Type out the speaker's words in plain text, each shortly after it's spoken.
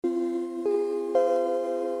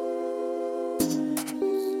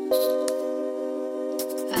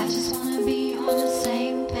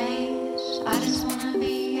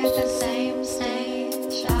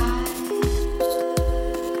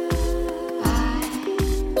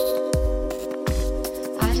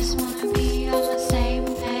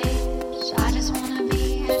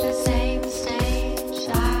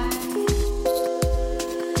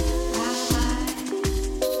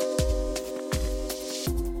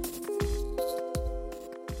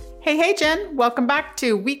Hey, Jen. Welcome back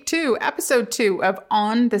to week 2, episode 2 of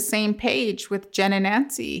On the Same Page with Jen and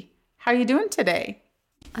Nancy. How are you doing today?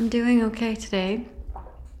 I'm doing okay today.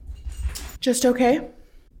 Just okay?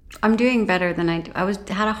 I'm doing better than I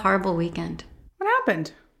had a horrible weekend. What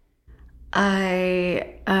happened?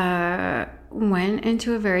 I went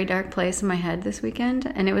into a very dark place in my head this weekend,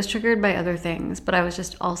 and it was triggered by other things, but I was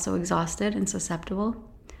just also exhausted and susceptible.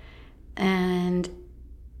 And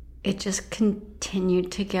it just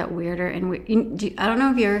continued to get weirder and I don't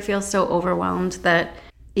know if you ever feel so overwhelmed that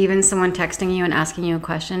even someone texting you and asking you a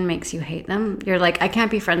question makes you hate them. You're like, I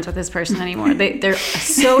can't be friends with this person anymore. They're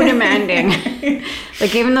so demanding.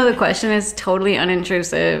 Like, even though the question is totally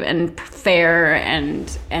unintrusive and fair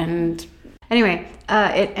and anyway,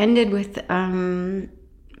 it ended with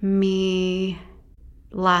me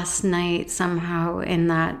last night somehow in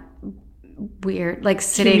that weird, like,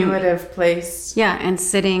 sitting cumulative place. Yeah, and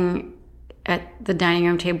sitting at the dining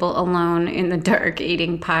room table alone in the dark,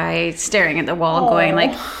 eating pie, staring at the wall, going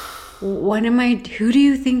like, who do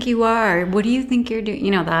you think you are? What do you think you're doing? You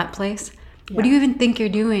know, that place. Yeah. What do you even think you're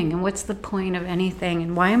doing? And what's the point of anything?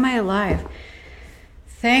 And why am I alive?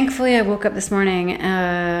 Thankfully, I woke up this morning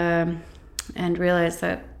and realized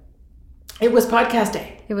that it was podcast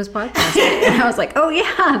day. It was podcast day. And I was like, oh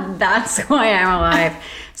yeah, that's why I'm alive.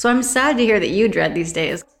 So I'm sad to hear that you dread these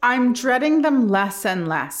days. I'm dreading them less and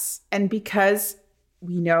less. And because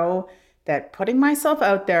we know that putting myself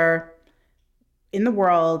out there in the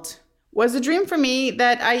world was a dream for me,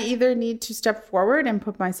 that I either need to step forward and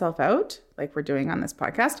put myself out, like we're doing on this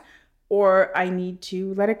podcast, or I need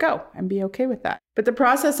to let it go and be okay with that. But the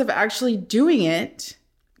process of actually doing it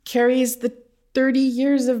carries the 30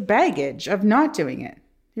 years of baggage of not doing it.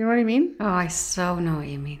 You know what I mean? Oh, I so know what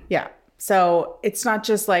you mean. Yeah. So it's not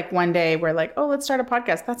just like one day we're like, oh, let's start a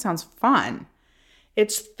podcast. That sounds fun.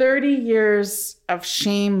 It's 30 years of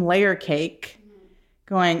shame layer cake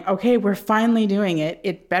going, okay, we're finally doing it.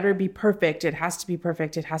 It better be perfect. It has to be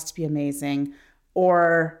perfect. It has to be amazing.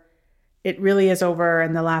 Or it really is over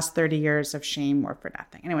and the last 30 years of shame were for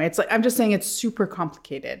nothing. Anyway, it's like, I'm just saying it's super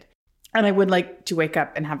complicated. And I would like to wake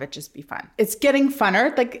up and have it just be fun. It's getting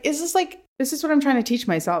funner. Like, this is what I'm trying to teach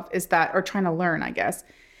myself is that, or trying to learn, I guess,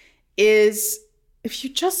 is if you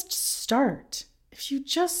just start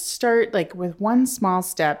like with one small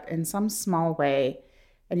step in some small way,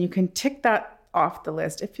 and you can tick that off the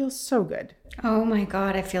list, it feels so good. Oh my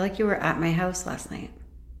God. I feel like you were at my house last night.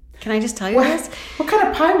 Can I just tell you this? What kind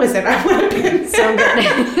of pie was it? I would have been so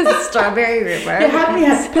good. Strawberry rhubarb. You had me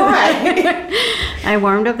as pie. I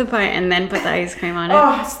warmed up the pie and then put the ice cream on it.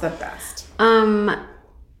 Oh, it's the best.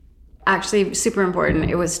 Actually, super important.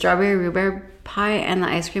 It was strawberry rhubarb pie and the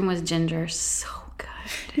ice cream was ginger. So good.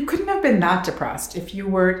 You couldn't have been that depressed if you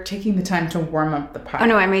were taking the time to warm up the pie. Oh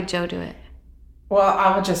no, I made Joe do it. Well,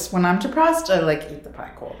 I would just, when I'm depressed, I like eat the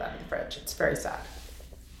pie cold out of the fridge. It's very sad.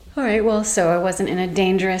 All right, well, so I wasn't in a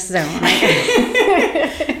dangerous zone.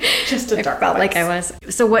 Just a dark I felt place. like I was.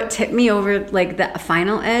 So what tipped me over, like, the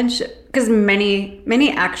final edge, because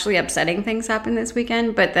many actually upsetting things happened this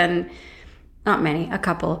weekend, but then, not many, a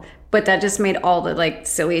couple, but that just made all the, like,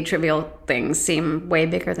 silly, trivial things seem way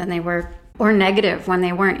bigger than they were, or negative when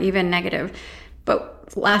they weren't even negative.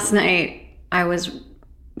 But last night, I was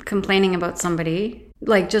complaining about somebody,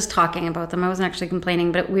 like just talking about them. I wasn't actually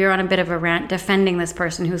complaining, but we were on a bit of a rant defending this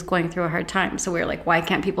person who's going through a hard time. So we were like, why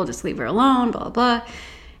can't people just leave her alone, blah, blah, blah.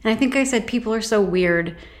 And I think I said, people are so weird.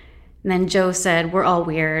 And then Joe said, we're all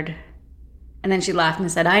weird. And then she laughed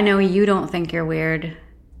and said, I know you don't think you're weird.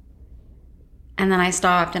 And then I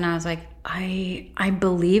stopped and I was like, I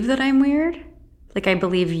believe that I'm weird. Like, I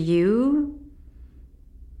believe you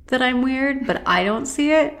that I'm weird, but I don't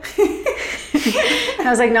see it. I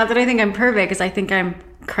was like, not that I think I'm perfect, because I think I'm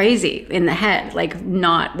crazy in the head, like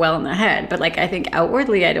not well in the head, but like I think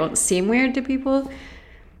outwardly I don't seem weird to people.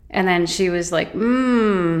 And then she was like,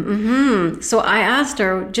 So I asked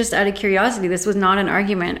her, just out of curiosity, this was not an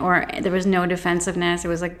argument or there was no defensiveness. It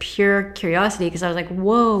was like pure curiosity, because I was like,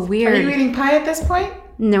 whoa, weird. Are you eating pie at this point?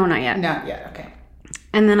 No, not yet. Not yet, okay.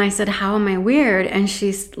 And then I said, how am I weird? And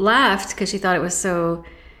she laughed because she thought it was so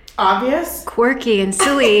obvious, quirky and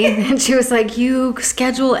silly. And she was like, you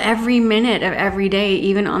schedule every minute of every day,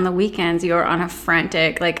 even on the weekends. You're on a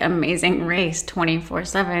frantic, like, amazing race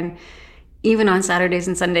 24/7. Even on Saturdays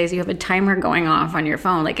and Sundays, you have a timer going off on your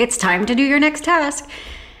phone. Like, it's time to do your next task.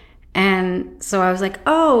 And so I was like,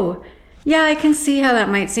 oh, yeah, I can see how that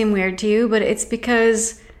might seem weird to you, but it's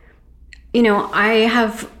because, you know, I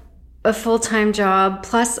have a full-time job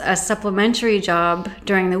plus a supplementary job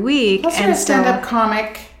during the week. Plus you're a stand-up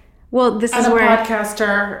comic. Well, this is As a where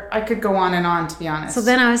podcaster, I could go on and on, to be honest. So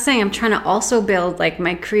then I was saying I'm trying to also build like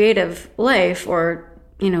my creative life, or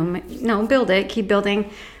build it, keep building.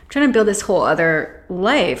 I'm trying to build this whole other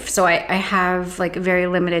life. So I have like very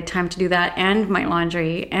limited time to do that, and my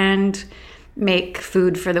laundry, and make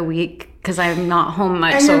food for the week because I'm not home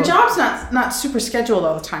much. And your job's not super scheduled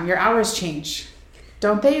all the time. Your hours change,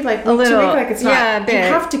 don't they? Like a little, to make like it's not. Yeah, a bit.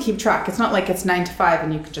 You have to keep track. It's not like it's 9 to 5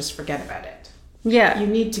 and you can just forget about it. Yeah, you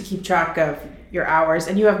need to keep track of your hours,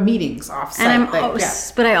 and you have meetings off site. And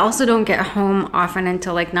but I also don't get home often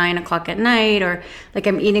until like 9 o'clock at night, or like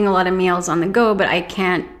I'm eating a lot of meals on the go, but I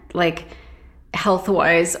can't like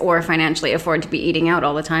health-wise or financially afford to be eating out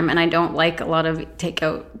all the time, and I don't like a lot of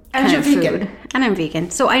takeout kind of food. Vegan. And I'm vegan,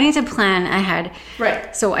 so I need to plan ahead.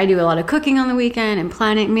 Right. So I do a lot of cooking on the weekend and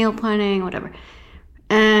meal planning, whatever.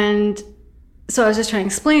 And so I was just trying to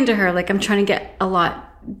explain to her, like, I'm trying to get a lot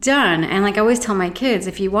done. And like I always tell my kids,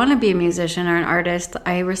 if you want to be a musician or an artist,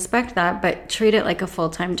 I respect that, but treat it like a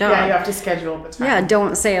full-time job. Yeah, you have to schedule the time. Yeah,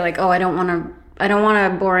 don't say like, oh, I don't want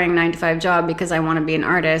a boring 9 to 5 job because I want to be an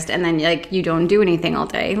artist, and then like you don't do anything all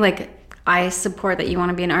day. Like, I support that you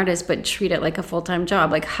want to be an artist, but treat it like a full-time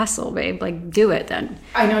job. Like, hustle, babe. Like, do it then.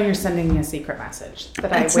 I know you're sending me a secret message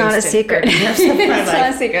that it's not a secret. It's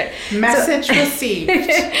not a secret. Message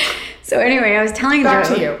received. So anyway, I was telling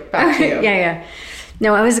Back Joe. Back to you. Yeah.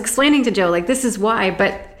 No, I was explaining to Joe, like, this is why,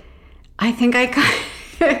 but I think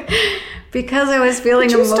because I was feeling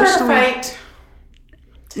emotional. Did you start a fight?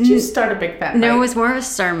 Did you start a big fat fight? No, it was more of a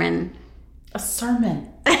sermon. A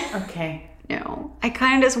sermon. Okay. No, I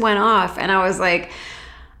kind of just went off, and I was like,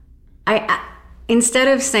 I instead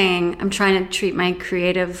of saying I'm trying to treat my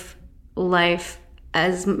creative life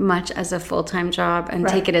as much as a full-time job and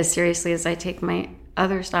take it as seriously as I take my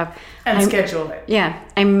other stuff. And schedule it. Yeah,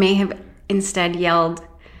 I may have instead yelled,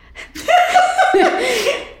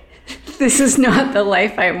 this is not the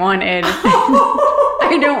life I wanted.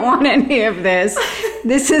 I don't want any of this.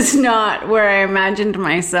 This is not where I imagined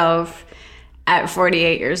myself at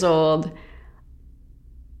 48 years old.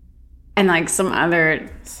 And like some other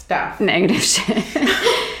stuff, negative shit.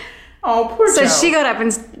 Oh, poor So Joe. she got up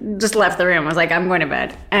and just left the room. I was like, I'm going to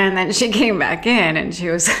bed. And then she came back in, and she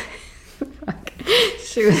was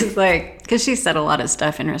like, because she said a lot of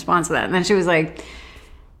stuff in response to that. And then she was like,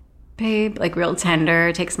 babe, like real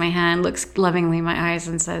tender, takes my hand, looks lovingly in my eyes,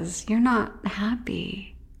 and says, you're not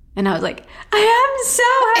happy. And I was like, I am so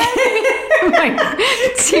happy. Like,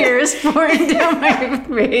 tears pouring down my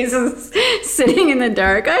face, and sitting in the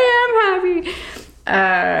dark. I am happy.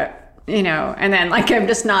 And then like I'm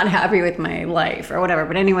just not happy with my life or whatever.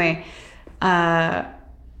 But anyway, yeah.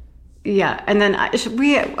 And then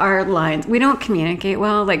our lines, we don't communicate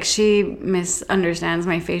well. Like, she misunderstands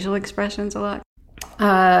my facial expressions a lot.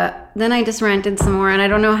 Then I just ranted some more, and I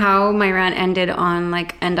don't know how my rant ended on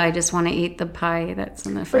like, and I just want to eat the pie that's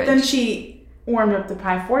in the fridge. But then she warmed up the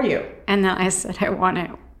pie for you. And then I said, I want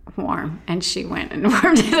it warm. And she went and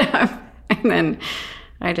warmed it up. And then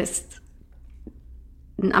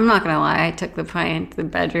I'm not going to lie, I took the pie into the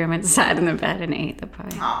bedroom and sat in the bed and ate the pie.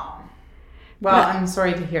 Oh. Well, I'm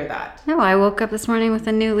sorry to hear that. No, I woke up this morning with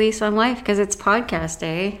a new lease on life because it's podcast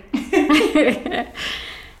day.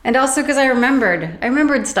 And also because I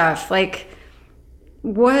remembered stuff. Like,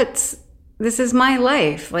 this is my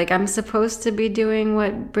life. Like, I'm supposed to be doing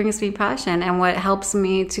what brings me passion and what helps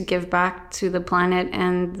me to give back to the planet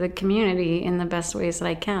and the community in the best ways that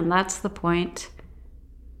I can. That's the point.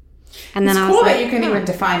 And then it's I was cool like, that you can even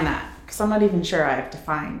define that, because I'm not even sure I've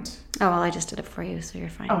defined. Oh, well, I just did it for you, so you're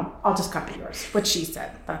fine. Oh, I'll just copy yours. What she said.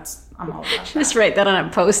 I'm all about that. Just write that on a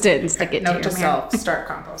Post-it and stick it to Note your to mirror. self, start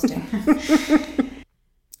composting.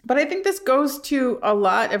 But I think this goes to a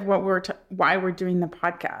lot of what why we're doing the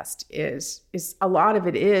podcast is a lot of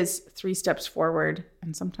it is 3 steps forward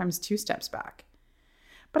and sometimes 2 steps back.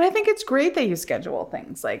 But I think it's great that you schedule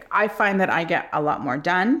things. Like, I find that I get a lot more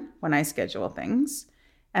done when I schedule things.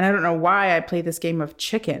 And I don't know why I play this game of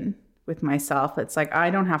chicken with myself. It's like, I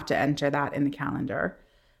don't have to enter that in the calendar.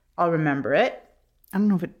 I'll remember it. I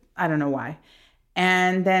don't know why.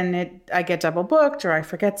 And then I get double booked, or I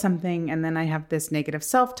forget something, and then I have this negative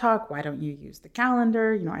self-talk. Why don't you use the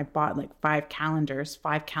calendar? I bought like 5 calendar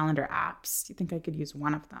apps. Do you think I could use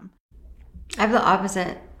one of them? I have the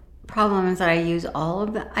opposite problem, is that I use all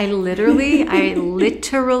of them. I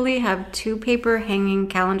literally have 2 paper hanging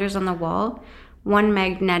calendars on the wall, 1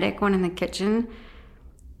 magnetic one in the kitchen,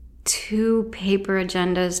 2 paper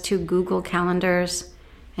agendas, 2 Google calendars,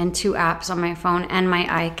 and 2 apps on my phone, and my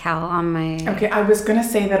iCal on my... Okay, I was going to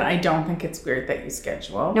say that I don't think it's weird that you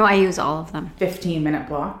schedule. No, I use all of them. 15-minute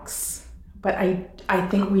blocks. But I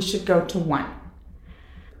think we should go to 1.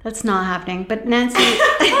 That's not happening. But Nancy,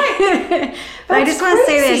 I just want to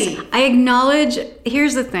say this. I acknowledge,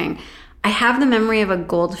 here's the thing. I have the memory of a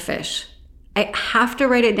goldfish. I have to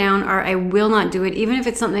write it down or I will not do it, even if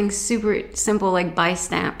it's something super simple like buy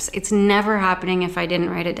stamps. It's never happening if I didn't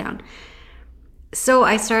write it down. So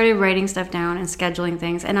I started writing stuff down and scheduling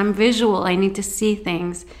things, and I'm visual. I need to see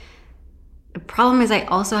things. The problem is I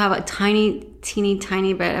also have a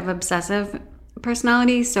teeny bit of obsessive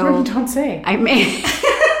personality. So don't say. I may...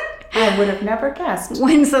 I would have never guessed.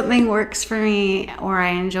 When something works for me or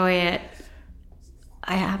I enjoy it,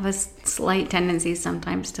 I have a slight tendency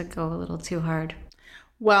sometimes to go a little too hard.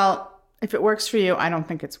 Well, if it works for you, I don't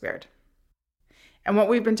think it's weird. And what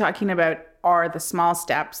we've been talking about are the small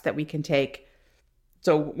steps that we can take.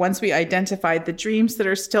 So once we identified the dreams that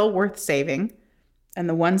are still worth saving and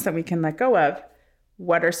the ones that we can let go of,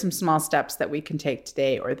 what are some small steps that we can take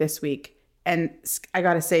today or this week? And I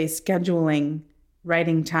got to say, scheduling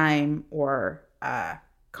writing time or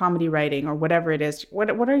comedy writing or whatever it is.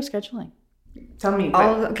 What are you scheduling? Tell me.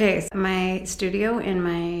 Okay, so my studio in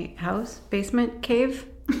my house, basement, cave,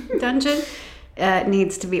 dungeon,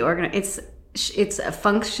 needs to be organized. It's a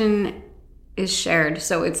function is shared.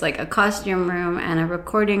 So it's like a costume room and a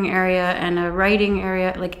recording area and a writing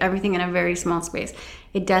area, like everything in a very small space.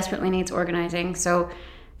 It desperately needs organizing. So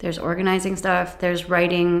there's organizing stuff, there's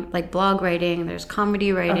writing, like blog writing, there's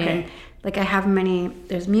comedy writing. Okay. Like I have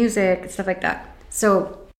there's music, stuff like that.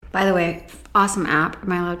 So, by the way, awesome app.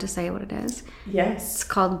 Am I allowed to say what it is? Yes. It's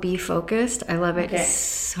called Be Focused. I love it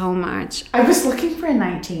so much. I was looking for a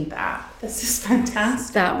 19th app. This is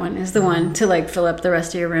fantastic. That one is the one to like fill up the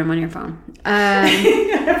rest of your room on your phone. I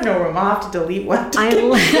have no room. I'll have to delete one.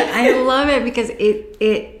 I love it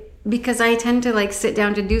because I tend to like sit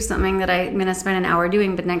down to do something that I'm going to spend an hour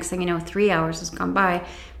doing, but next thing you know, 3 hours has gone by.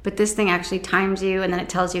 But this thing actually times you, and then it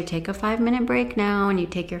tells you take a 5-minute break now, and you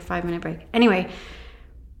take your 5-minute break. Anyway,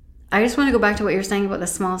 I just want to go back to what you're saying about the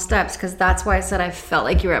small steps, because that's why I said I felt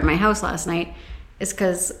like you were at my house last night, is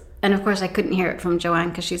because, and of course I couldn't hear it from Joanne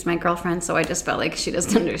because she's my girlfriend, so I just felt like she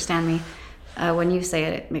doesn't understand me. When you say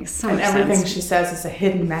it, it makes so much sense. And everything she says is a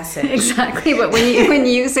hidden message. Exactly, but when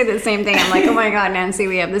you say the same thing, I'm like, oh my God, Nancy,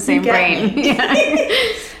 we have the same brain.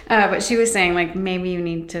 Yeah. But she was saying, like, maybe you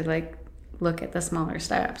need to, like, look at the smaller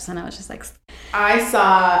steps. And I was just like... I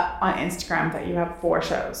saw on Instagram that you have 4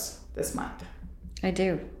 shows this month. I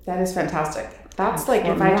do. That is fantastic. That's like,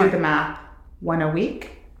 if I do the math, 1 a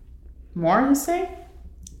week? More, you say?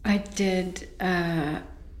 I did, I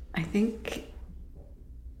think...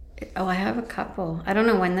 Oh, I have a couple. I don't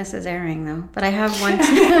know when this is airing, though. But I have one.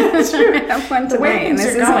 That's true. I have one tonight. The way things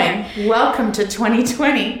are going. Welcome to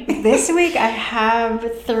 2020. This week I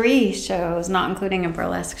have 3 shows, not including a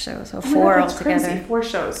burlesque show. So 4 altogether. Crazy. 4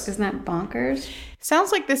 shows. Isn't that bonkers?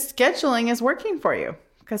 Sounds like this scheduling is working for you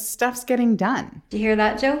because stuff's getting done. Do you hear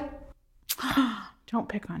that, Joe? Don't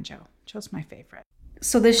pick on Joe. Joe's my favorite.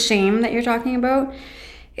 So the shame that you're talking about,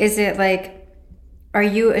 is it like... Are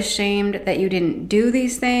you ashamed that you didn't do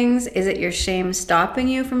these things? Is it your shame stopping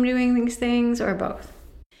you from doing these things, or both?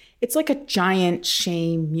 It's like a giant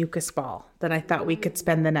shame mucus ball that I thought we could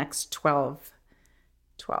spend the next 12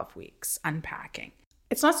 weeks unpacking.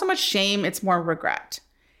 It's not so much shame, it's more regret.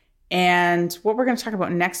 And what we're going to talk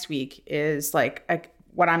about next week is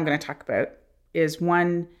what I'm going to talk about is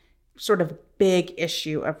one sort of big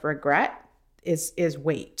issue of regret is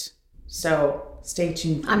weight. So stay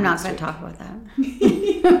tuned. I'm not going to talk about that.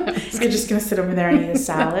 You're just going to sit over there and eat a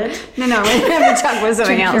salad? No, we're going to talk about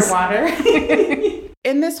something else. Drink your water.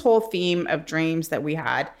 In this whole theme of dreams that we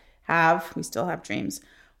we still have dreams.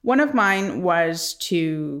 One of mine was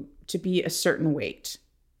to be a certain weight.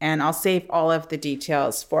 And I'll save all of the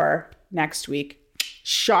details for next week.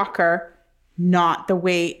 Shocker, not the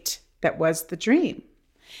weight that was the dream.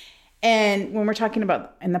 And when we're talking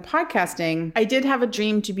about in the podcasting, I did have a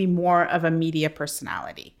dream to be more of a media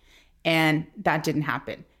personality, and that didn't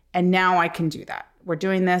happen. And now I can do that. We're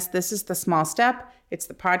doing this. This is the small step. It's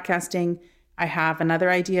the podcasting. I have another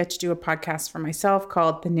idea to do a podcast for myself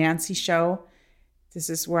called The Nancy Show. This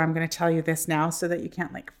is where I'm going to tell you this now so that you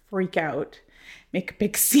can't like freak out, make a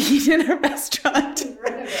big scene in a restaurant.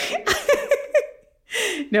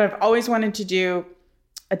 No, I've always wanted to do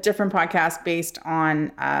a different podcast based on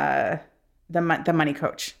the Money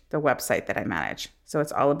Coach, the website that I manage. So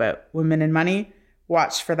it's all about women and money.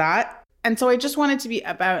 Watch for that. And so I just wanted to be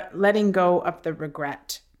about letting go of the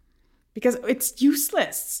regret because it's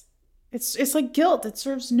useless. It's like guilt. It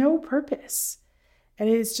serves no purpose. And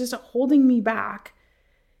it's just holding me back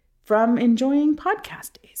from enjoying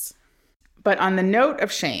podcast days. But on the note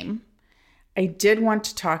of shame, I did want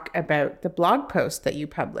to talk about the blog post that you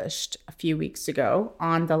published a few weeks ago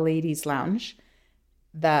on the Ladies Lounge,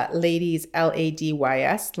 the ladies,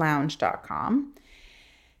 LADYS, lounge.com.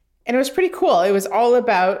 And it was pretty cool. It was all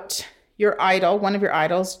about your idol, one of your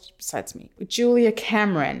idols, besides me, Julia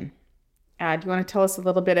Cameron. Do you want to tell us a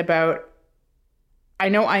little bit about, I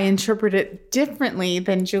know I interpret it differently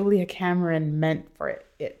than Julia Cameron meant for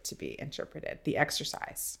it to be interpreted, the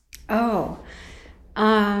exercise. Oh,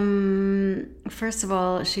 first of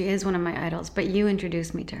all, she is one of my idols, but you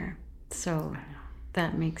introduced me to her. So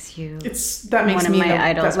that makes you one of my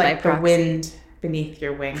idols by proxy. The wind beneath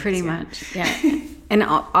your wings. Pretty much, yeah. And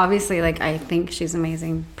obviously, like, I think she's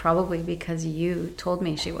amazing, probably because you told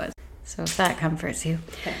me she was. So if that comforts you.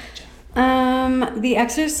 The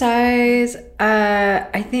exercise,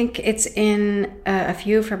 I think it's in a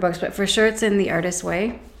few of her books, but for sure it's in The Artist's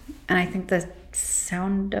Way. And I think The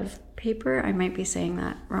Sound of Paper, I might be saying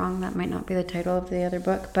that wrong. That might not be the title of the other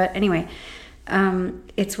book. But anyway,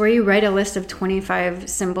 it's where you write a list of 25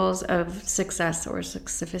 symbols of success or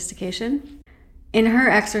sophistication. In her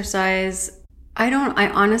exercise, I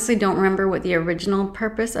honestly don't remember what the original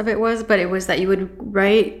purpose of it was, but it was that you would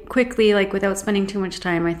write quickly, like without spending too much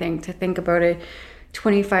time, I think, to think about it,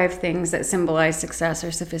 25 things that symbolize success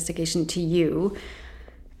or sophistication to you.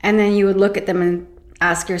 And then you would look at them and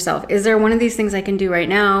ask yourself, is there one of these things I can do right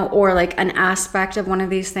now, or like an aspect of one of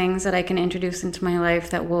these things that I can introduce into my life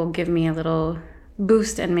that will give me a little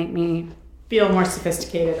boost and make me feel more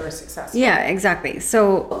sophisticated or successful. Yeah, exactly.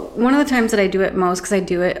 So one of the times that I do it most, because I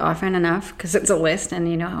do it often enough, because it's a list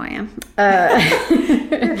and you know how I am.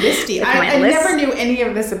 You're listy. I never knew any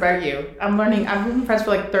of this about you. I'm learning. I've been friends for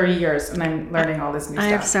like 30 years and I'm learning all this new stuff. I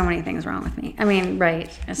have so many things wrong with me. I mean,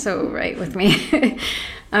 so right with me.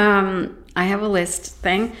 I have a list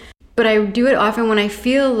thing, but I do it often when I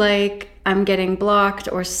feel like I'm getting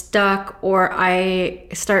blocked or stuck, or I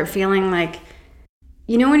start feeling like,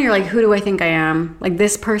 you know, when you're like, who do I think I am? Like,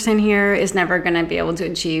 this person here is never going to be able to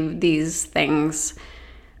achieve these things.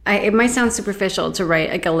 It might sound superficial to write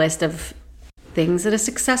like a list of things that a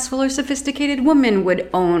successful or sophisticated woman would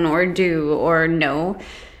own or do or know,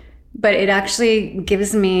 but it actually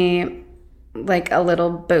gives me like a little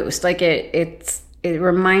boost. Like it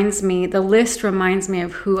reminds me, the list reminds me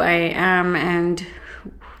of who I am and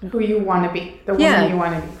who you want to be, the woman you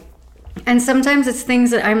want to be. And sometimes it's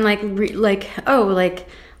things that I'm like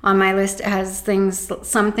on my list it has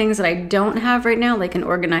some things that I don't have right now, like an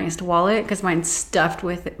organized wallet, because mine's stuffed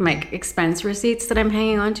with my expense receipts that I'm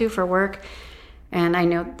hanging on to for work. And I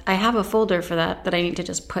know I have a folder for that I need to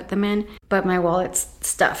just put them in, but my wallet's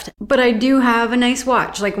stuffed. But I do have a nice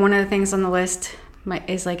watch. Like, one of the things on the list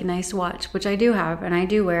is like a nice watch, which I do have and I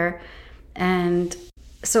do wear. And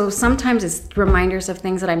so sometimes it's reminders of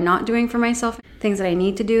things that I'm not doing for myself, things that I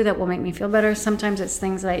need to do that will make me feel better. Sometimes it's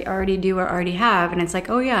things that I already do or already have, and it's like,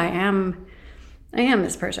 oh yeah, I am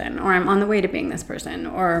this person, or I'm on the way to being this person,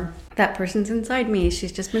 or that person's inside me.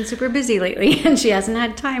 She's just been super busy lately and she hasn't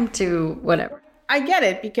had time to whatever. I get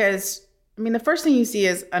it, because I mean, the first thing you see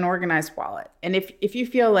is an organized wallet. And if you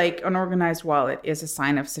feel like an organized wallet is a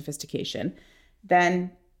sign of sophistication,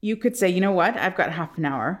 then you could say, you know what, I've got half an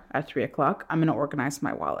hour at 3:00. I'm going to organize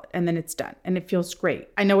my wallet, and then it's done. And it feels great.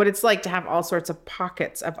 I know what it's like to have all sorts of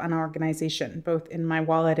pockets of unorganization, both in my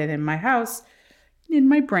wallet and in my house, in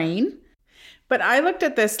my brain. But I looked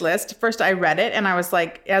at this list. First, I read it, and I was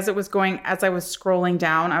like, as I was scrolling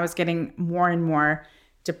down, I was getting more and more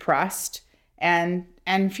depressed and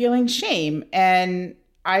feeling shame. And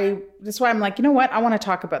that's why I'm like, you know what, I want to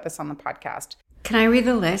talk about this on the podcast. Can I read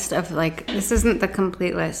the list of, like, this isn't the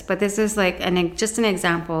complete list, but this is like just an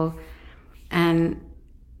example. And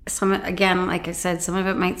again, like I said, some of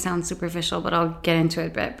it might sound superficial, but I'll get into it a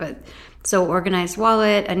bit. But so organized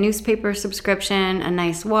wallet, a newspaper subscription, a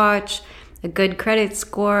nice watch, a good credit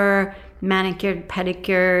score, manicured,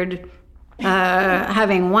 pedicured,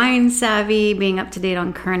 having wine savvy, being up to date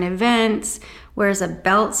on current events, wears a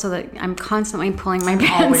belt so that I'm constantly pulling my pants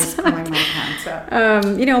up. Always pulling my pants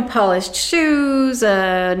up. Polished shoes,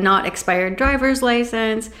 a not expired driver's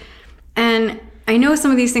license. And I know some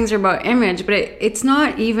of these things are about image, but it's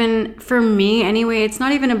not even, for me anyway, it's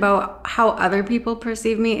not even about how other people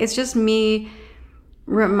perceive me. It's just me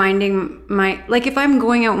reminding like if I'm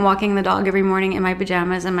going out and walking the dog every morning in my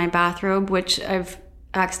pajamas and my bathrobe, which I've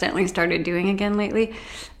accidentally started doing again lately.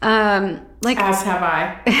 As have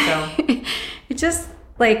I. So. It just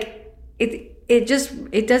like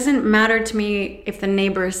it doesn't matter to me if the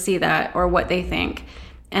neighbors see that or what they think.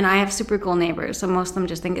 And I have super cool neighbors, so most of them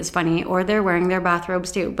just think it's funny, or they're wearing their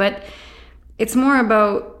bathrobes too. But it's more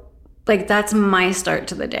about, like, that's my start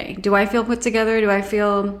to the day. Do I feel put together? Do I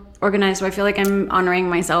feel organized. So I feel like I'm honoring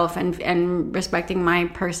myself and respecting my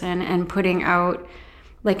person and putting out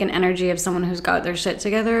like an energy of someone who's got their shit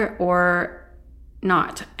together or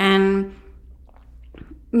not. And,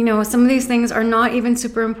 you know, some of these things are not even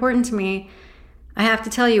super important to me. I have to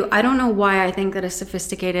tell you, I don't know why I think that a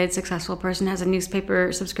sophisticated, successful person has a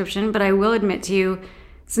newspaper subscription, but I will admit to you,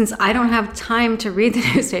 since I don't have time to read the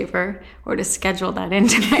newspaper or to schedule that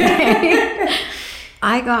into my day,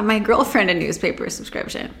 I got my girlfriend a newspaper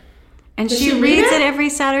subscription. And she reads it every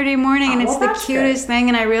Saturday morning, and it's the cutest thing.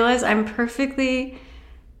 And I realize I'm perfectly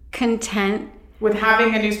content with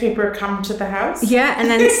having a newspaper come to the house? Yeah, and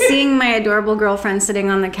then seeing my adorable girlfriend sitting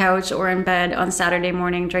on the couch or in bed on Saturday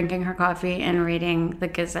morning drinking her coffee and reading the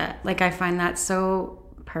Gazette. Like, I find that so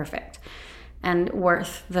perfect and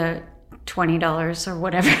worth the $20 or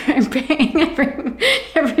whatever I'm paying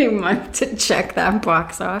every month to check that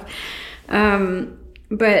box off. And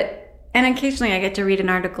occasionally I get to read an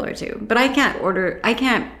article or two. But I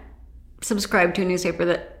can't subscribe to a newspaper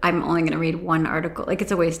that I'm only going to read one article. Like,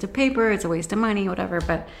 it's a waste of paper, it's a waste of money, whatever.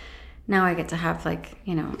 But now I get to have, like,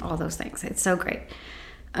 you know, all those things. It's so great.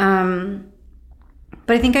 But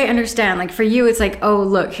I think I understand. Like, for you, it's like, oh,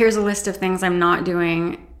 look, here's a list of things I'm not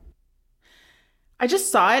doing. I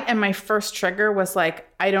just saw it, and my first trigger was like,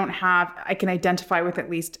 I can identify with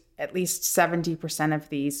at least 70% of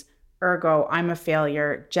these. Ergo, I'm a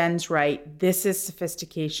failure. Jen's right. This is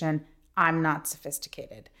sophistication. I'm not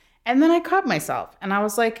sophisticated. And then I caught myself and I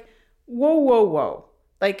was like, whoa.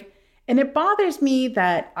 Like, and it bothers me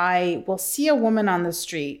that I will see a woman on the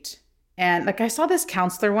street, and like, I saw this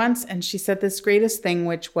counselor once, and she said this greatest thing,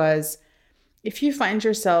 which was, if you find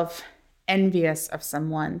yourself envious of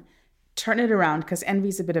someone, turn it around, because envy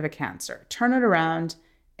is a bit of a cancer. Turn it around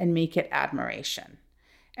and make it admiration.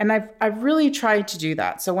 And I've really tried to do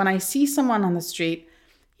that. So when I see someone on the street,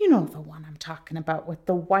 you know the one I'm talking about, with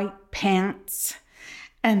the white pants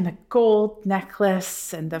and the gold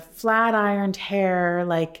necklace and the flat ironed hair,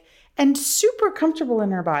 like, and super comfortable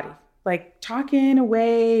in her body, like talking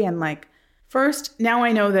away. And like, first, now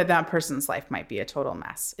I know that person's life might be a total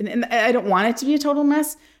mess. And I don't want it to be a total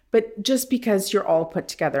mess, but just because you're all put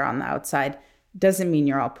together on the outside doesn't mean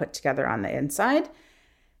you're all put together on the inside.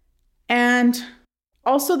 And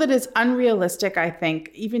also that it's unrealistic, I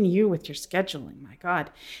think, even you with your scheduling, my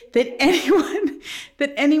God, that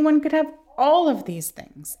anyone could have all of these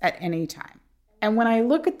things at any time. And when I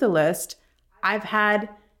look at the list, I've had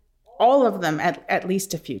all of them at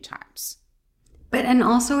least a few times. But, and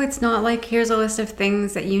also it's not like, here's a list of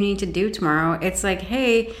things that you need to do tomorrow. It's like,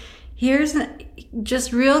 hey, here's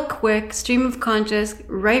just real quick stream of conscious,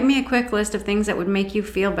 write me a quick list of things that would make you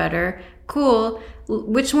feel better. Cool.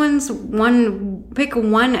 Which one's one? Pick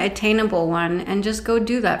one attainable one and just go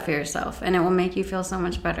do that for yourself, and it will make you feel so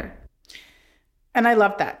much better. And I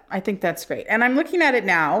love that. I think that's great. And I'm looking at it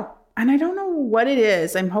now, and I don't know what it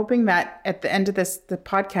is. I'm hoping that at the end of the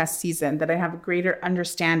podcast season, that I have a greater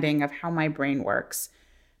understanding of how my brain works.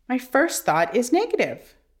 My first thought is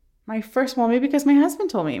negative. Maybe because my husband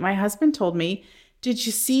told me. My husband told me, did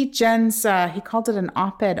you see Jen's, he called it an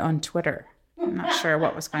op-ed on Twitter. I'm not sure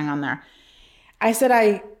what was going on there. I said,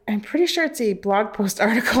 I'm pretty sure it's a blog post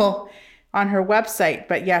article on her website,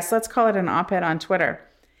 but yes, let's call it an op-ed on Twitter.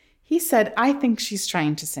 He said, I think she's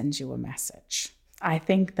trying to send you a message. I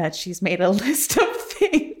think that she's made a list of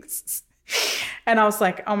things. And I was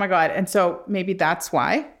like, oh my God. And so maybe that's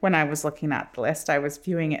why when I was looking at the list, I was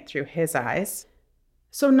viewing it through his eyes.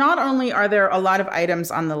 So not only are there a lot of items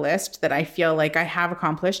on the list that I feel like I have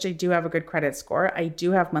accomplished, I do have a good credit score, I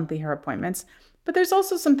do have monthly hair appointments, but there's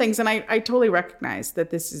also some things, and I totally recognize that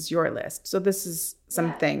this is your list. So this is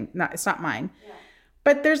something, it's not mine. Yeah.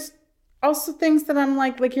 But there's also things that I'm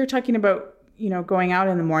like you're talking about, you know, going out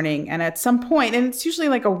in the morning, and at some point, and it's usually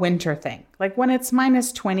like a winter thing. Like when it's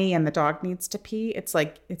 -20 and the dog needs to pee, it's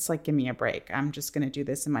like, give me a break. I'm just going to do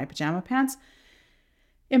this in my pajama pants.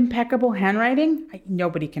 Impeccable handwriting.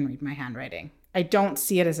 Nobody can read my handwriting. I don't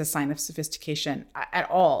see it as a sign of sophistication at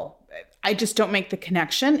all. I just don't make the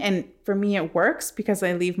connection. And for me, it works because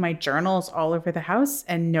I leave my journals all over the house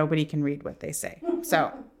and nobody can read what they say.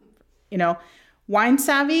 So, you know, wine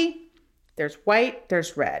savvy, there's white,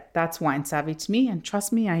 there's red. That's wine savvy to me. And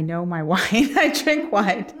trust me, I know my wine. I drink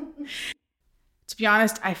wine. To be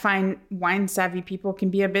honest, I find wine savvy people can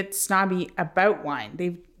be a bit snobby about wine.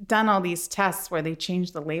 They've done all these tests where they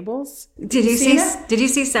change the labels. Did you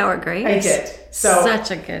see Sour Grapes? I did. So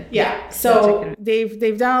such a good. Yeah. So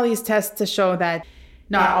they've done all these tests to show that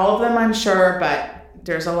not all of them, I'm sure, but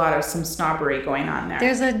there's a lot of some snobbery going on there.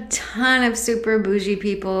 There's a ton of super bougie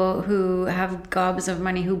people who have gobs of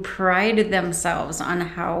money who pride themselves on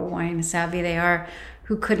how wine savvy they are,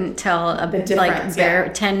 who couldn't tell a difference,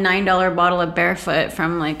 $9 bottle of Barefoot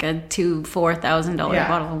from like a $4,000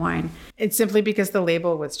 bottle of wine. It's simply because the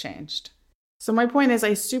label was changed. So my point is,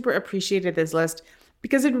 I super appreciated this list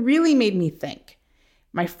because it really made me think.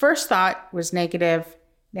 My first thought was negative.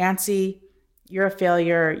 Nancy, you're a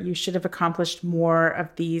failure. You should have accomplished more of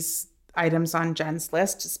these items on Jen's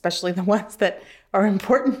list, especially the ones that are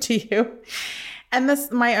important to you. And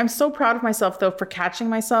I'm so proud of myself, though, for catching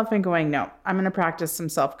myself and going, no, I'm going to practice some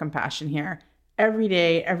self-compassion here. Every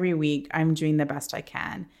day, every week, I'm doing the best I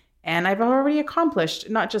can. And I've already accomplished,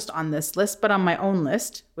 not just on this list, but on my own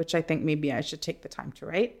list, which I think maybe I should take the time to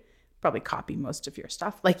write. Probably copy most of your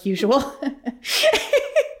stuff, like usual.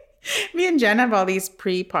 Me and Jen have all these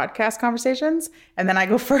pre-podcast conversations, and then I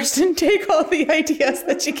go first and take all the ideas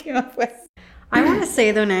that she came up with. I want to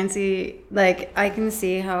say, though, Nancy, like, I can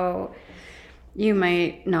see how you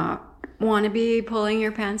might not want to be pulling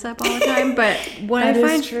your pants up all the time, but what I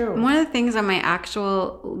find one of the things on my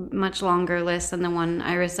actual much longer list than the one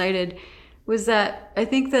I recited was that I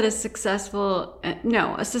think that a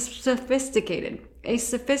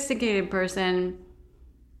sophisticated person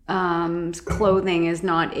clothing is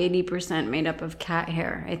not 80% made up of cat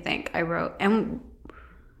hair. I think I wrote, and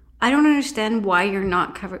I don't understand why you're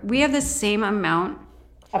not covered. We have the same amount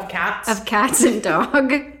of cats and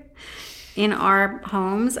dog in our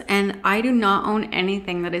homes, and I do not own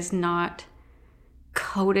anything that is not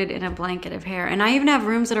coated in a blanket of hair. And I even have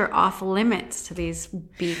rooms that are off limits to these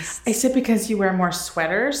beasts. Is it because you wear more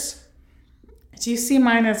sweaters? Do you see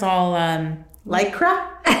mine as all Lycra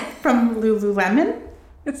from Lululemon?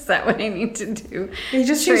 Is that what I need to do? You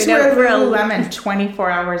just need to wear Lululemon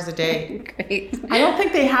 24 hours a day. Great. I don't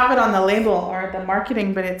think they have it on the label or the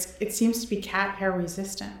marketing, but it seems to be cat hair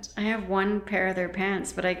resistant. I have one pair of their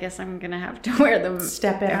pants, but I guess I'm going to have to wear them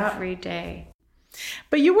every day.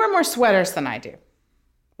 But you wear more sweaters than I do.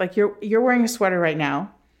 Like you're wearing a sweater right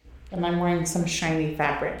now, and I'm wearing some shiny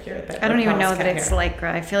fabric here. I don't even know that it's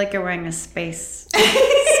Lycra. I feel like you're wearing a space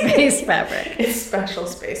fabric. It's special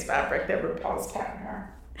space fabric that repels cat hair.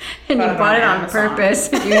 And you bought it on purpose.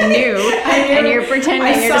 You knew. And you're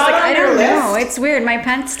pretending. You're just like, I don't know. It's weird. My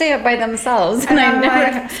pants stay up by themselves. And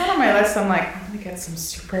I saw it on my list. I'm like, I'm going to get some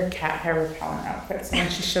super cat hair repellent outfits. And when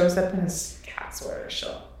she shows up in a cat sweater,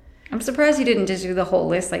 I'm surprised you didn't just do the whole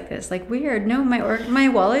list like this. Like, weird. No, my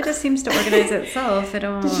wallet just seems to organize itself. Did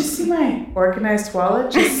you see my organized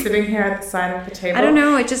wallet just sitting here at the side of the table? I don't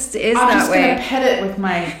know. It just is that way. I'm just going to pet it with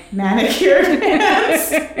my manicured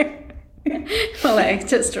hands. Well, I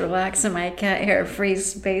just relax in my cat hair free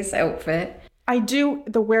space outfit. I do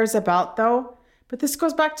the where's a belt though, but this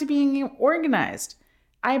goes back to being organized.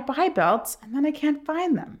 I buy belts and then I can't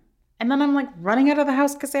find them. And then I'm like running out of the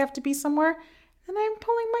house because I have to be somewhere and I'm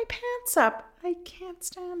pulling my pants up. I can't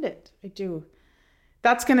stand it. I do.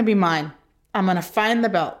 That's going to be mine. I'm going to find the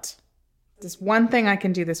belt. There's one thing I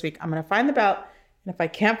can do this week. I'm going to find the belt. And if I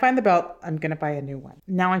can't find the belt, I'm going to buy a new one.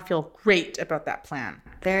 Now I feel great about that plan.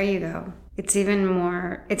 There you go. It's even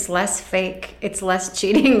more, it's less fake. It's less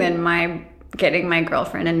cheating than getting my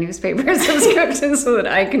girlfriend a newspaper subscription so that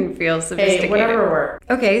I can feel sophisticated. Hey, whatever works.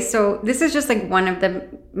 Okay, so this is just like one of the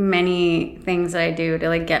many things that I do to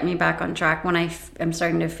like get me back on track when I'm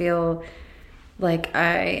starting to feel like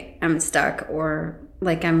I am stuck or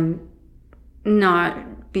like I'm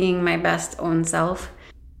not being my best own self.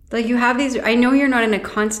 Like you have these, I know you're not in a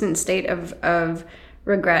constant state of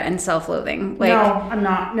regret and self-loathing. Like, no, I'm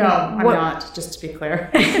not. No, I'm not, just to be clear.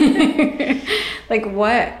 Like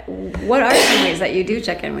what are some ways that you do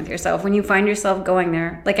check in with yourself when you find yourself going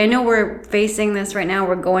there? Like I know we're facing this right now,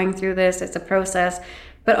 we're going through this, it's a process,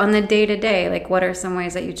 but on the day-to-day, like what are some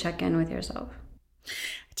ways that you check in with yourself?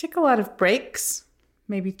 I take a lot of breaks,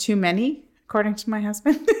 maybe too many, according to my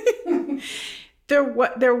husband.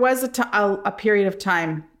 There was a period of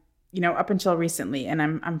time, up until recently, and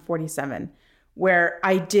I'm 47, where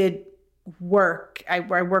I did work. I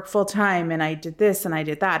work full time and I did this and I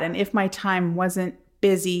did that. And if my time wasn't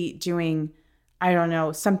busy doing, I don't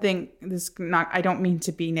know, something, I don't mean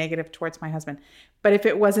to be negative towards my husband, but if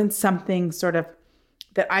it wasn't something sort of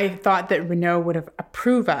that I thought that Renaud would have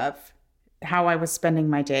approved of how I was spending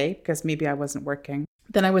my day, because maybe I wasn't working,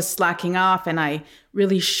 then I was slacking off and I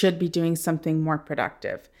really should be doing something more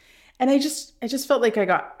productive. And I just felt like I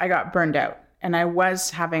got burned out and I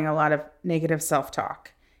was having a lot of negative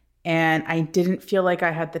self-talk and I didn't feel like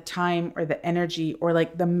I had the time or the energy or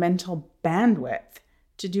like the mental bandwidth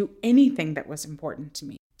to do anything that was important to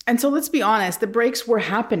me. And so let's be honest, the breaks were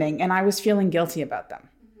happening and I was feeling guilty about them.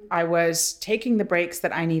 I was taking the breaks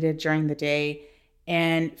that I needed during the day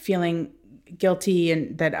and feeling guilty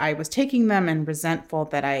and that I was taking them and resentful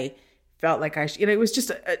that I felt like it was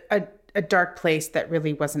just a dark place that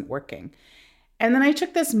really wasn't working. And then I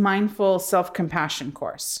took this mindful self-compassion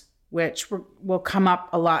course, which will come up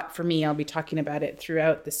a lot for me. I'll be talking about it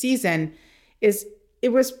throughout the season.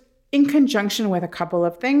 It was in conjunction with a couple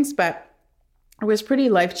of things, but it was pretty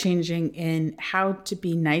life-changing in how to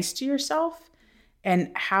be nice to yourself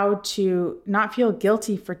and how to not feel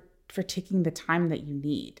guilty for taking the time that you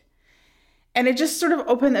need. And it just sort of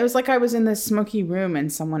opened. It was like I was in this smoky room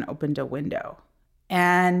and someone opened a window.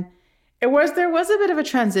 And there was a bit of a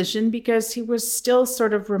transition because he was still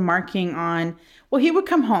sort of remarking on, well, he would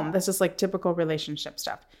come home. This is like typical relationship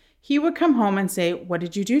stuff. He would come home and say, what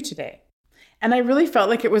did you do today? And I really felt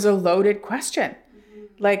like it was a loaded question.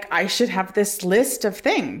 Like I should have this list of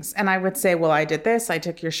things. And I would say, well, I did this. I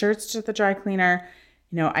took your shirts to the dry cleaner.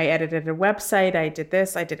 I edited a website. I did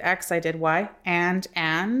this. I did X. I did Y. And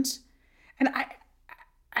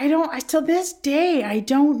I don't, till this day, I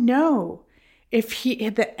don't know if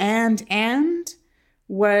the and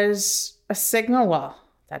was a signal. Well,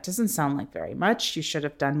 that doesn't sound like very much. You should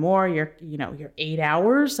have done more. Your 8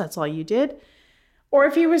 hours, that's all you did. Or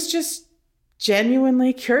if he was just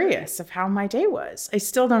genuinely curious of how my day was. I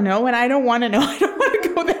still don't know. And I don't want to know. I don't want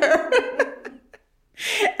to go there.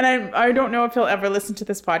 And I don't know if he'll ever listen to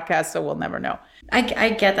this podcast, so we'll never know. I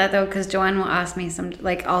get that though, because Joanne will ask me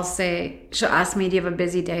she'll ask me, do you have a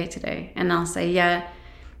busy day today? And I'll say, yeah.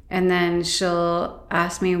 And then she'll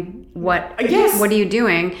ask me, what are you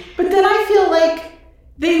doing? But then I feel like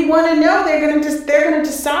they want to know. They're going to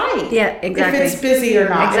decide. Yeah, exactly. If it's busy or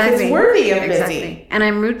not. Exactly. If it's worthy of busy. And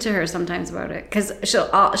I'm rude to her sometimes about it, because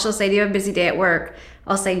she'll say, do you have a busy day at work?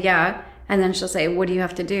 I'll say, yeah. And then she'll say, what do you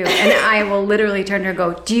have to do? And I will literally turn to her and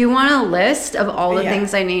go, do you want a list of all the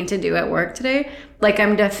things I need to do at work today? Like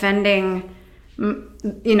I'm defending,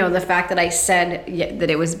 the fact that I said that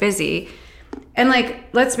it was busy. And like,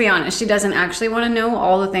 let's be honest, she doesn't actually want to know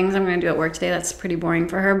all the things I'm going to do at work today. That's pretty boring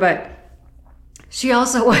for her. But she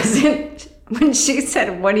also wasn't, when she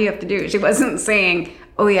said, what do you have to do? She wasn't saying,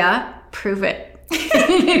 oh yeah, prove it.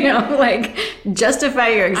 Justify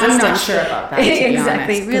your existence. I'm not sure about that, to be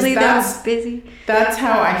exactly. honest, really, that's busy. That's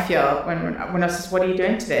how I feel when I says, "What are you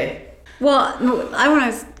doing today?" Well, I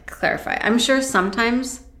want to clarify. I'm sure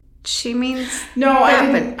sometimes she means no.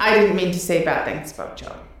 that, I didn't mean to say bad things about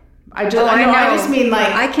Joe. I just mean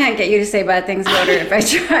like I can't get you to say bad things about her if I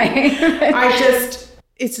try.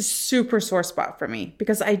 It's a super sore spot for me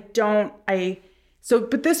because but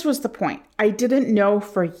this was the point. I didn't know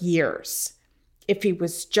for years if he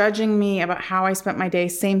was judging me about how I spent my day.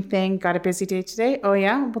 Same thing. Got a busy day today? Oh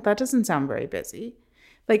yeah? Well, that doesn't sound very busy.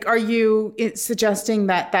 Like, are you suggesting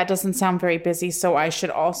that doesn't sound very busy, so I should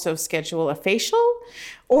also schedule a facial?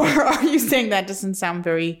 Or are you saying that doesn't sound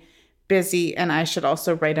very busy and I should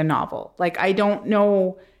also write a novel? Like, I don't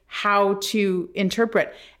know how to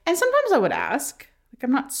interpret. And sometimes I would ask, like,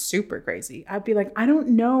 I'm not super crazy. I'd be like, I don't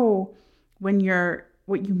know what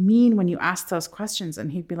you mean when you ask those questions.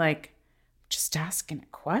 And he'd be like, just asking a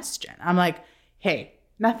question. I'm like, hey,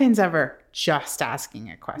 nothing's ever just asking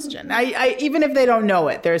a question. I even if they don't know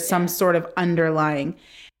it, there's some sort of underlying.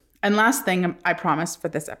 And last thing I promised for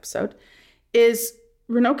this episode is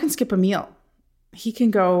Renaud can skip a meal. He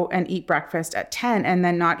can go and eat breakfast at 10 and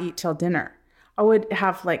then not eat till dinner. I would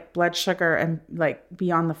have like blood sugar and like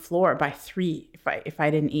be on the floor by 3 if I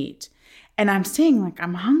didn't eat. And I'm saying like,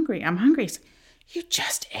 I'm hungry. He's like, you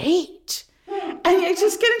just ate. And I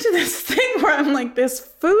just get into this thing where I'm like this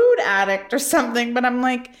food addict or something, but I'm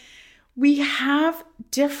like, we have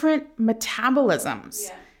different metabolisms.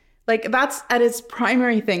 Yeah. Like that's at its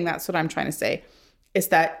primary thing. That's what I'm trying to say is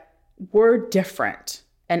that we're different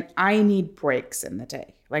and I need breaks in the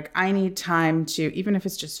day. Like I need time to, even if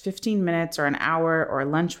it's just 15 minutes or an hour or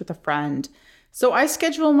lunch with a friend. So I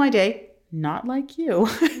schedule my day, not like you,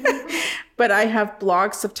 but I have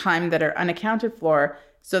blocks of time that are unaccounted for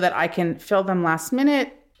so that I can fill them last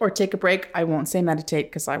minute or take a break. I won't say meditate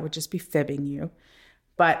because I would just be fibbing you.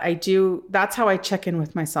 But that's how I check in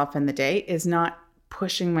with myself in the day, is not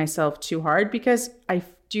pushing myself too hard, because I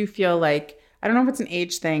do feel like, I don't know if it's an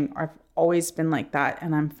age thing or I've always been like that.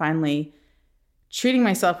 And I'm finally treating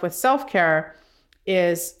myself with self-care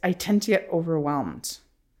is I tend to get overwhelmed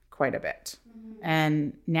quite a bit. Mm-hmm.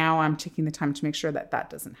 And now I'm taking the time to make sure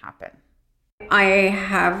that doesn't happen. I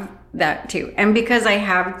have that too. And because I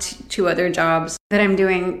have two other jobs that I'm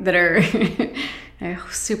doing that are, I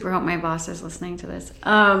super hope my boss is listening to this,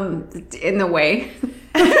 in the way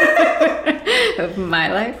of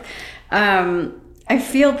my life. I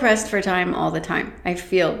feel pressed for time all the time.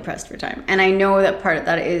 And I know that part of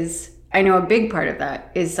that is I know a big part of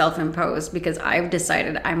that is self-imposed because I've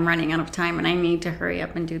decided I'm running out of time and I need to hurry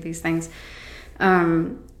up and do these things.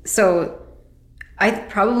 So I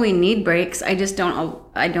probably need breaks. I just don't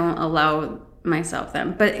allow myself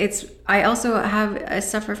them. But I also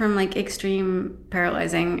suffer from like extreme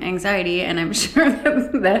paralyzing anxiety, and I'm sure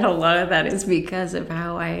that a lot of that is because of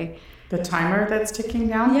how the timer that's ticking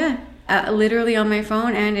down. Yeah. Literally on my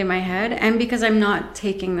phone and in my head, and because I'm not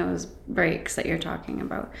taking those breaks that you're talking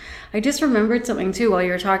about. I just remembered something too while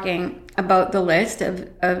you were talking about the list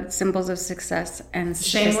of symbols of success and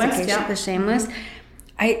sophistication. The shame list.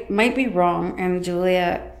 I might be wrong, and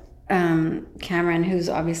Julia Cameron, who's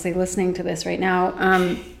obviously listening to this right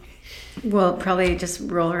now, will probably just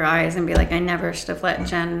roll her eyes and be like, I never should have let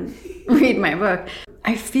Jen read my book.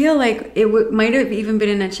 I feel like it might have even been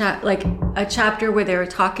in a chapter where they were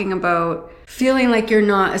talking about feeling like you're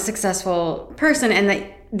not a successful person, and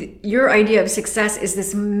that your idea of success is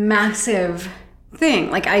this massive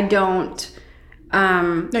thing. Like, I don't...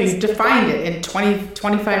 no, you defined it in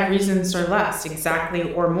 25 reasons or less,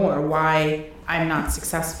 exactly, or more, why I'm not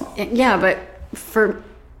successful. Yeah, but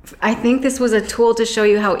I think this was a tool to show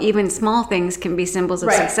you how even small things can be symbols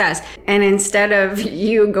of success. And instead of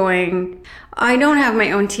you going, I don't have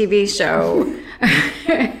my own TV show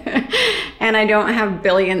and I don't have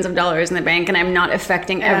billions of dollars in the bank and I'm not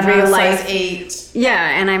affecting every life. Size 8.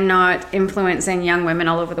 Yeah, and I'm not influencing young women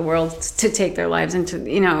all over the world to take their lives into,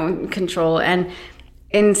 control. And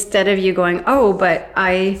instead of you going, oh, but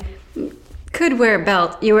I could wear a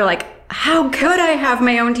belt, you were like, how could I have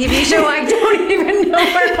my own TV show? I don't even know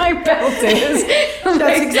where my belt is.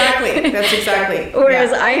 That's exactly.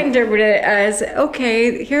 Whereas I interpret it as,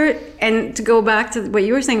 okay, here, and to go back to what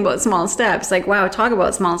you were saying about small steps, like, wow, talk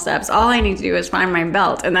about small steps. All I need to do is find my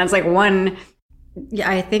belt. And that's like one,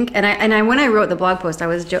 I think, and I when I wrote the blog post,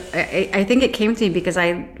 I think it came to me because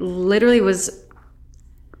I literally was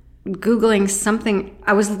Googling something.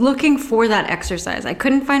 I was looking for that exercise. I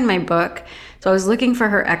couldn't find my book. So I was looking for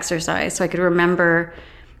her exercise so I could remember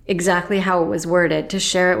exactly how it was worded to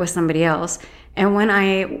share it with somebody else. And when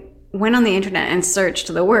I went on the internet and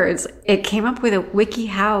searched the words, it came up with a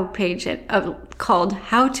WikiHow page called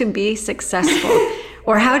How to Be Successful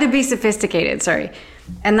or How to Be Sophisticated, sorry.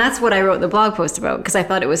 And that's what I wrote the blog post about because I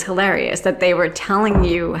thought it was hilarious that they were telling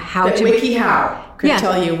you how to WikiHow could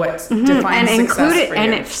tell you what defines and success for you.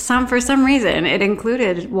 And for some reason it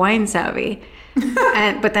included Wine Savvy.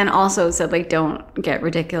 But then also said, like, don't get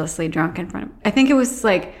ridiculously drunk in front of... I think it was,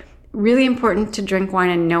 like, really important to drink wine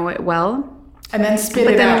and know it well. And then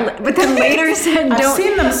spit it out. But then later said, don't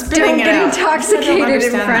get intoxicated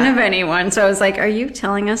in front of anyone. So I was like, are you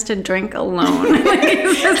telling us to drink alone?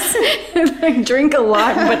 Like, drink a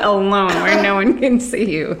lot, but alone, where no one can see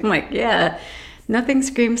you. I'm like, yeah. Nothing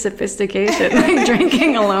screams sophistication like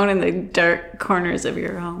drinking alone in the dark corners of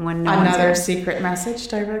your home when no one's Another secret message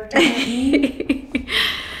directed at me.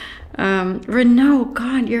 Renaud,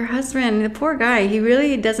 God, your husband, the poor guy, he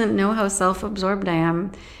really doesn't know how self-absorbed I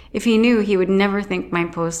am. If he knew, he would never think my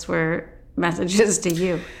posts were messages to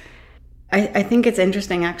you. I think it's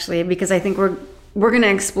interesting, actually, because I think we're going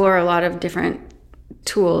to explore a lot of different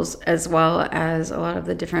tools as well as a lot of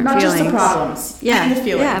the different feelings. Not just the problems. Yeah, the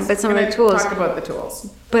feelings. Yeah, but some of the tools. Talk about the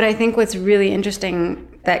tools. But I think what's really interesting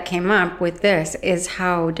that came up with this is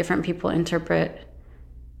how different people interpret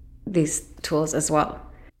these tools as well.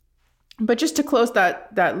 But just to close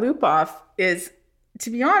that loop off is, to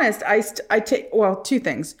be honest, I take, two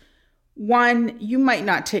things. One, you might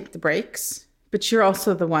not take the breaks, but you're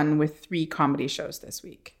also the one with 3 comedy shows this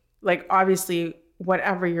week. Like, obviously,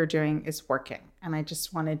 whatever you're doing is working. And I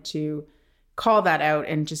just wanted to call that out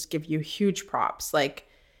and just give you huge props. Like,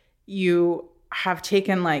 you have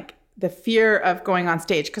taken like the fear of going on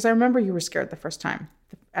stage, because I remember you were scared the first time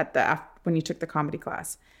when you took the comedy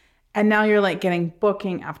class. And now you're like getting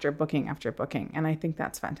booking after booking after booking. And I think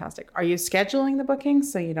that's fantastic. Are you scheduling the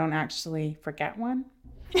bookings so you don't actually forget one?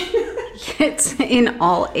 It's in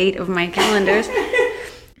all 8 of my calendars.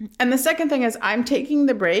 And the second thing is I'm taking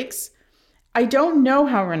the breaks. I don't know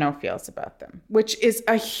how Renaud feels about them, which is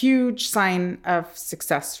a huge sign of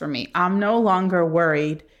success for me. I'm no longer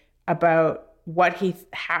worried about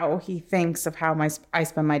how he thinks of how I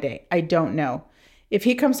spend my day. I don't know. If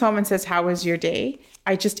he comes home and says, how was your day?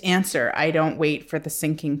 I just answer. I don't wait for the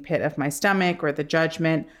sinking pit of my stomach or the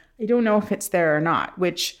judgment. I don't know if it's there or not,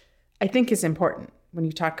 which I think is important. When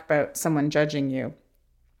you talk about someone judging you,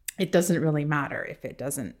 it doesn't really matter if it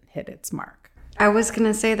doesn't hit its mark. I was going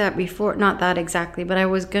to say that before, not that exactly, but I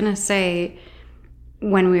was going to say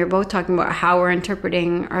when we were both talking about how we're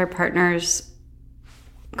interpreting our partner's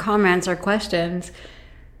comments or questions,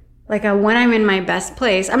 like when I'm in my best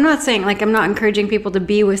place, I'm not saying like I'm not encouraging people to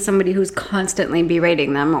be with somebody who's constantly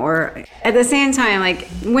berating them, or at the same time, like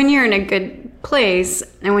when you're in a good place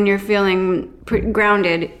and when you're feeling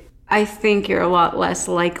grounded, I think you're a lot less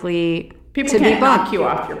likely People to can't debunk knock you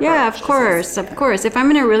off your perch. Yeah, of course. If I'm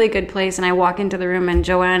in a really good place and I walk into the room and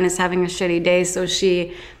Joanne is having a shitty day, so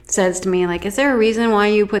she says to me like, is there a reason why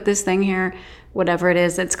you put this thing here? Whatever it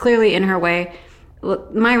is, it's clearly in her way.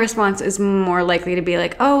 My response is more likely to be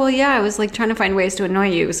like, oh, well, yeah, I was like trying to find ways to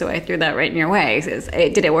annoy you, so I threw that right in your way.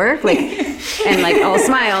 Did it work? Like, and like I'll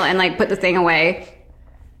smile and like put the thing away,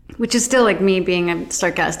 which is still like me being a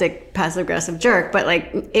sarcastic, passive aggressive jerk, but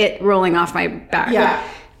like it rolling off my back. Yeah.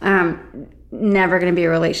 Never going to be a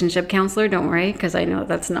relationship counselor, don't worry, because I know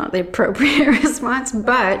that's not the appropriate response.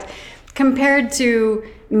 But compared to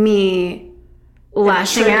me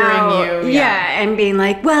lashing out, you, and being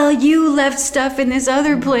like, well, you left stuff in this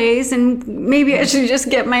other place and maybe I should just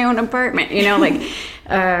get my own apartment, you know, like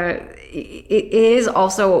it is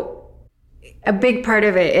also a big part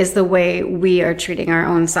of it is the way we are treating our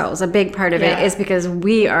own selves. A big part of it is because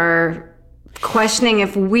we are questioning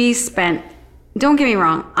if we spent, don't get me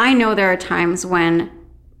wrong, I know there are times when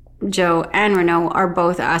Joe and Renaud are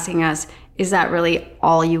both asking us, is that really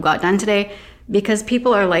all you got done today? Because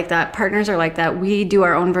people are like that. Partners are like that. We do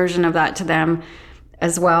our own version of that to them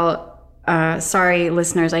as well. Sorry,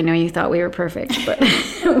 listeners. I know you thought we were perfect, but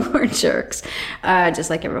we're jerks, just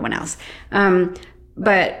like everyone else.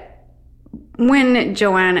 But when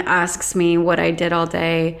Joanne asks me what I did all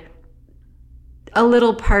day, a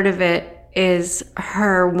little part of it is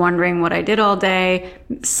her wondering what I did all day.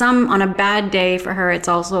 Some on a bad day for her, it's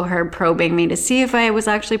also her probing me to see if I was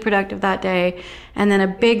actually productive that day. And then a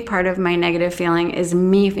big part of my negative feeling is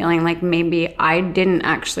me feeling like maybe I didn't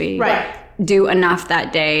actually do enough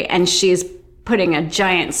that day. And she's putting a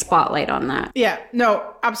giant spotlight on that. Yeah,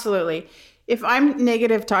 no, absolutely. If I'm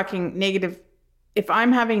if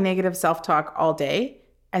I'm having negative self-talk all day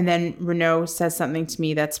and then Renaud says something to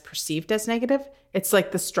me that's perceived as negative, it's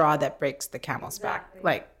like the straw that breaks the camel's back.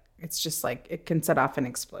 Like, it's just like, it can set off an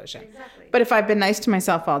explosion. Exactly. But if I've been nice to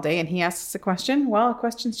myself all day and he asks a question, well, a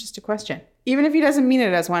question's just a question. Even if he doesn't mean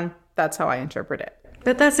it as one, that's how I interpret it.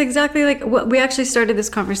 But that's exactly like what we actually started this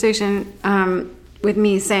conversation with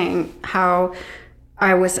me saying how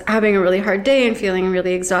I was having a really hard day and feeling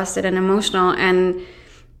really exhausted and emotional. And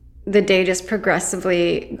the day just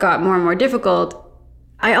progressively got more and more difficult.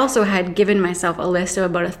 I also had given myself a list of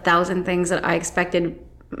about 1,000 things that I expected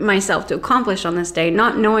myself to accomplish on this day,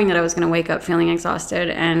 not knowing that I was going to wake up feeling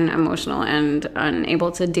exhausted and emotional and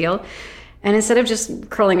unable to deal. And instead of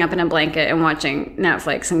just curling up in a blanket and watching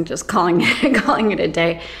Netflix and just calling it a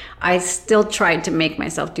day, I still tried to make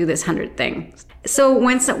myself do this 100 things. So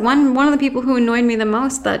when one of the people who annoyed me the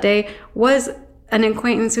most that day was an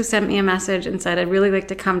acquaintance who sent me a message and said, I'd really like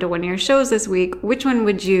to come to one of your shows this week. Which one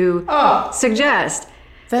would you suggest?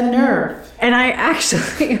 The nerve. And I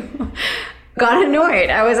actually got annoyed.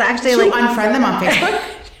 I was actually like, unfriend them on Facebook?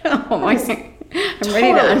 Oh my God. I'm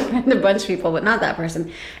ready to unfriend a bunch of people, but not that person.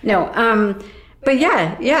 No. But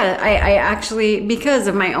yeah, I actually, because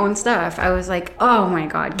of my own stuff, I was like, oh my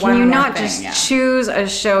God, can you not just choose a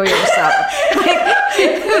show yourself?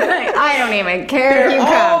 I don't even care if you come.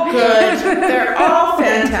 They're all good. They're all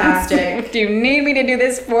fantastic. Do you need me to do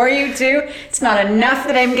this for you too? It's not enough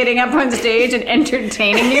that I'm getting up on stage and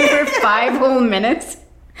entertaining you for 5 whole minutes.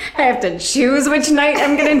 I have to choose which night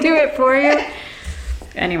I'm going to do it for you.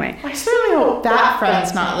 Anyway. I certainly hope that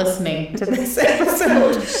friend's not listening to this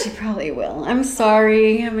episode. She probably will. I'm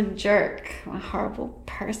sorry. I'm a jerk. I'm a horrible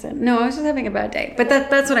person. No, I was just having a bad day. But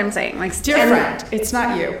that's what I'm saying. Like, dear friend, it's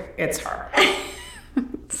not you. It's her.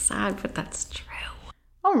 It's sad, but that's true.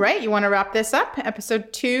 All right. You want to wrap this up?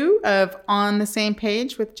 Episode 2 of On the Same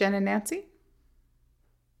Page with Jen and Nancy.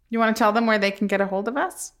 You want to tell them where they can get a hold of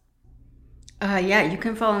us? Yeah, you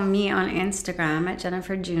can follow me on Instagram at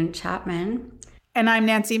Jennifer June Chapman. And I'm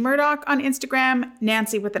Nancy Murdoch on Instagram,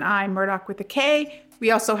 Nancy with an I, Murdoch with a K.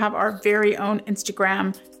 We also have our very own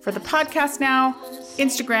Instagram for the podcast now,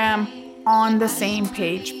 Instagram On the Same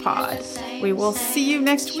Page Pod. We will see you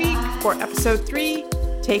next week for episode 3.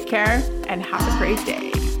 Take care and have a great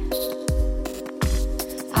day.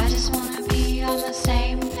 I just want to be on the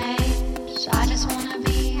same page. I just want to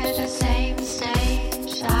be at the same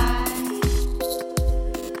stage.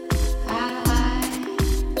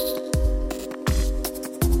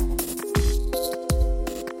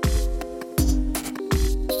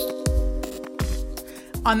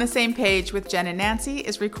 On the Same Page with Jen and Nancy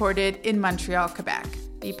is recorded in Montreal, Quebec.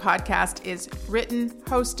 The podcast is written,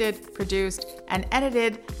 hosted, produced, and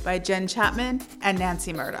edited by Jen Chapman and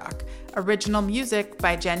Nancy Murdoch. Original music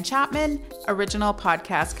by Jen Chapman. Original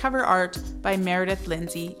podcast cover art by Meredith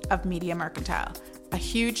Lindsay of Media Mercantile. A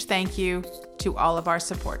huge thank you to all of our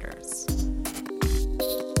supporters.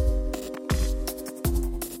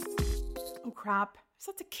 Oh crap, is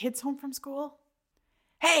that the kids home from school?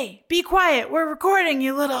 Hey, be quiet, we're recording,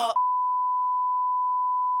 you little...